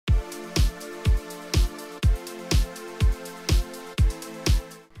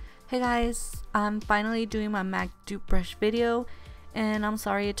Hey guys, I'm finally doing my MAC dupe brush video, and I'm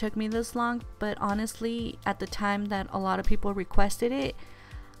sorry it took me this long, but honestly at the time that a lot of people requested it,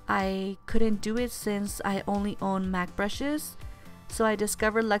 I couldn't do it since I only own MAC brushes. So I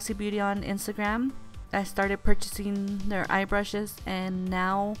discovered Luxie Beauty on Instagram. I started purchasing their eye brushes, and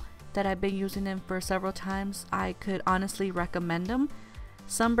now that I've been using them for several times, I could honestly recommend them.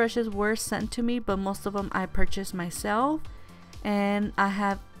 Some brushes were sent to me, but most of them I purchased myself, and I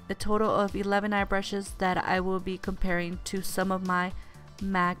have a total of 11 eye brushes that I will be comparing to some of my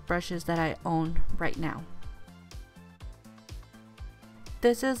MAC brushes that I own right now.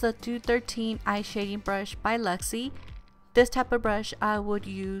 This is the 213 eye shading brush by Luxie. This type of brush I would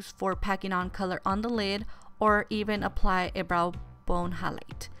use for packing on color on the lid or even apply a brow bone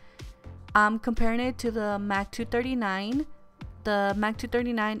highlight. I'm comparing it to the MAC 239. The MAC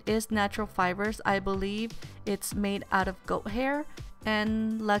 239 is natural fibers. I believe it's made out of goat hair.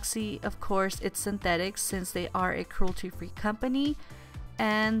 And Luxie, of course, it's synthetic since they are a cruelty-free company.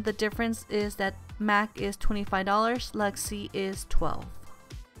 And the difference is that MAC is $25, Luxie is $12.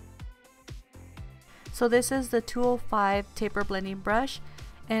 So this is the 205 taper blending brush,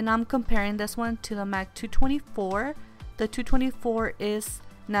 and I'm comparing this one to the MAC 224. The 224 is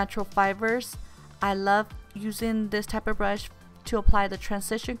natural fibers. I love using this type of brush to apply the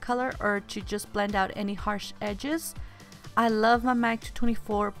transition color or to just blend out any harsh edges. I love my MAC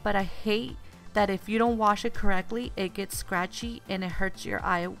 224, but I hate that if you don't wash it correctly, it gets scratchy and it hurts your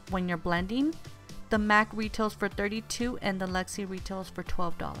eye when you're blending. The MAC retails for $32 and the Luxie retails for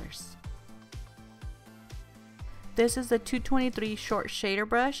 $12. This is the 223 short shader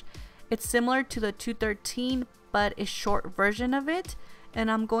brush. It's similar to the 213, but a short version of it. And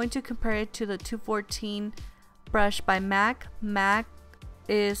I'm going to compare it to the 214 brush by MAC. MAC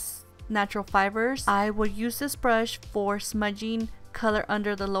is natural fibers. I would use this brush for smudging color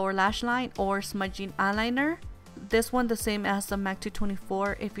under the lower lash line or smudging eyeliner. This one the same as the MAC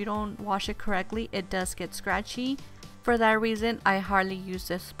 224. If you don't wash it correctly, it does get scratchy. For that reason, I hardly use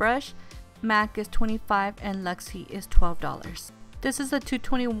this brush. MAC is $25 and Luxie is $12. This is the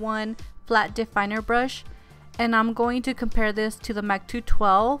 221 flat definer brush, and I'm going to compare this to the MAC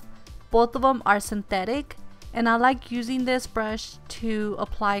 212. Both of them are synthetic, and I like using this brush to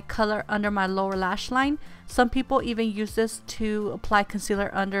apply color under my lower lash line. Some people even use this to apply concealer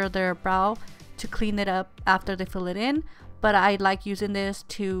under their brow to clean it up after they fill it in, but I like using this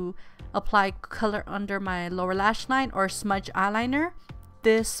to apply color under my lower lash line or smudge eyeliner.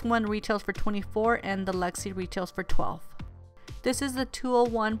 This one retails for $24 and the Luxie retails for $12. This is the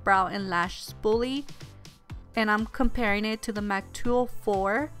 201 brow and lash spoolie, and I'm comparing it to the MAC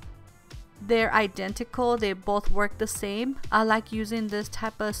 204. They're identical, they both work the same. I like using this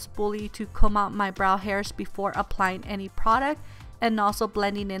type of spoolie to comb out my brow hairs before applying any product and also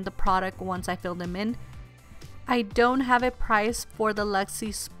blending in the product once I fill them in. I don't have a price for the Luxie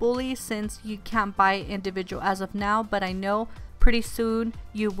spoolie since you can't buy it individual as of now, but I know pretty soon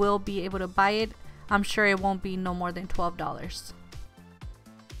you will be able to buy it. I'm sure it won't be no more than $12.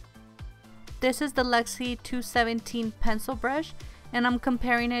 This is the Luxie 217 pencil brush, and I'm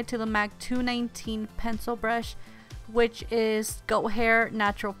comparing it to the MAC 219 pencil brush, which is goat hair,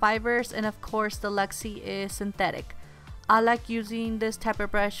 natural fibers, and of course the Luxie is synthetic. I like using this type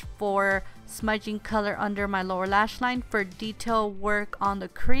of brush for smudging color under my lower lash line, for detail work on the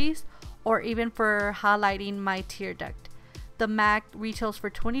crease, or even for highlighting my tear duct. The MAC retails for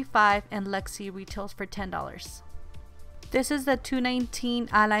 $25 and Luxie retails for $10. This is the 219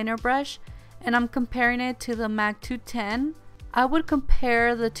 eyeliner brush, and I'm comparing it to the MAC 210. I would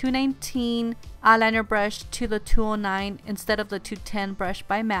compare the 219 eyeliner brush to the 209 instead of the 210 brush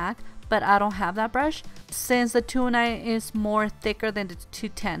by MAC, but I don't have that brush since the 209 is more thicker than the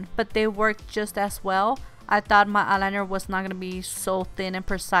 210, but they work just as well. I thought my eyeliner was not going to be so thin and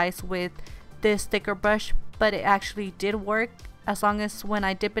precise with this thicker brush, but it actually did work as long as when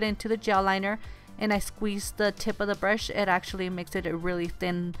I dip it into the gel liner and I squeeze the tip of the brush, it actually makes it a really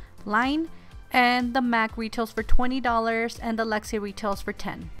thin line. And the MAC retails for $20 and the Luxie retails for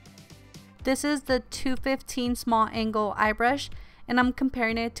 $10. This is the 215 small angle eye brush, and I'm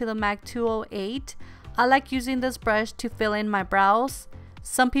comparing it to the MAC 208. I like using this brush to fill in my brows.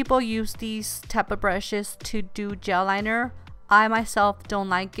 Some people use these type of brushes to do gel liner. I myself don't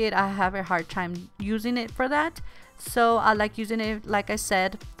like it. I have a hard time using it for that. So I like using it, like I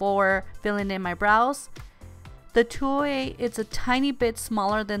said, for filling in my brows. The 208 is a tiny bit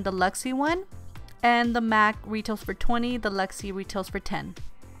smaller than the Luxie one, and the MAC retails for $20, the Luxie retails for $10.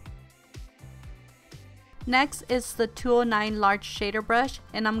 Next is the 209 large shader brush,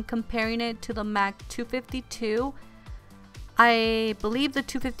 and I'm comparing it to the MAC 252. I believe the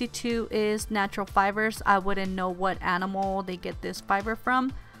 252 is natural fibers. I wouldn't know what animal they get this fiber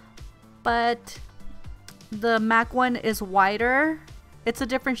from, but the MAC one is wider. It's a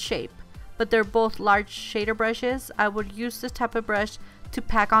different shape, but they're both large shader brushes. I would use this type of brush to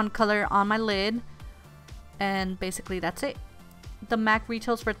pack on color on my lid, and basically that's it. The MAC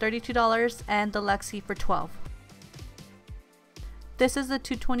retails for $32 and the Luxie for $12. This is the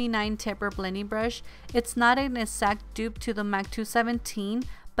 229 Tapered blending brush. It's not an exact dupe to the MAC 217,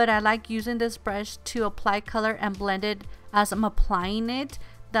 but I like using this brush to apply color and blend it as I'm applying it.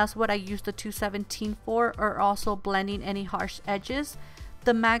 That's what I use the 217 for, or also blending any harsh edges.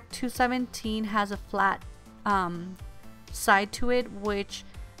 The MAC 217 has a flat side to it, which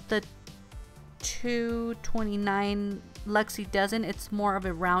the 229 Luxie doesn't. It's more of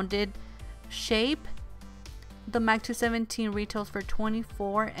a rounded shape. The MAC 217 retails for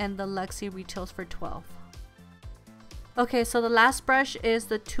 $24 and the Luxie retails for $12. Okay, so the last brush is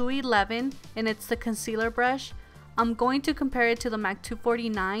the 211 and it's the concealer brush. I'm going to compare it to the MAC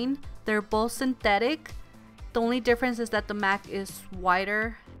 249. They're both synthetic. The only difference is that the MAC is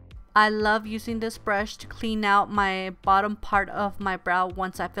wider. I love using this brush to clean out my bottom part of my brow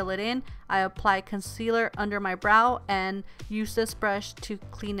once I fill it in. I apply concealer under my brow and use this brush to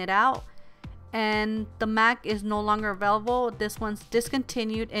clean it out. And the MAC is no longer available. This one's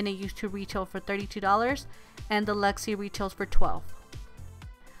discontinued and it used to retail for $32 and the Luxie retails for $12.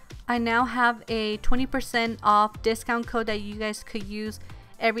 I now have a 20% off discount code that you guys could use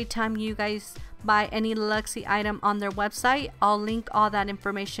every time you guys buy any Luxie item on their website. I'll link all that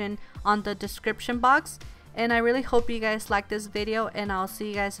information on the description box, and I really hope you guys like this video, and I'll see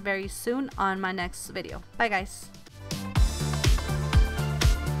you guys very soon on my next video. Bye guys.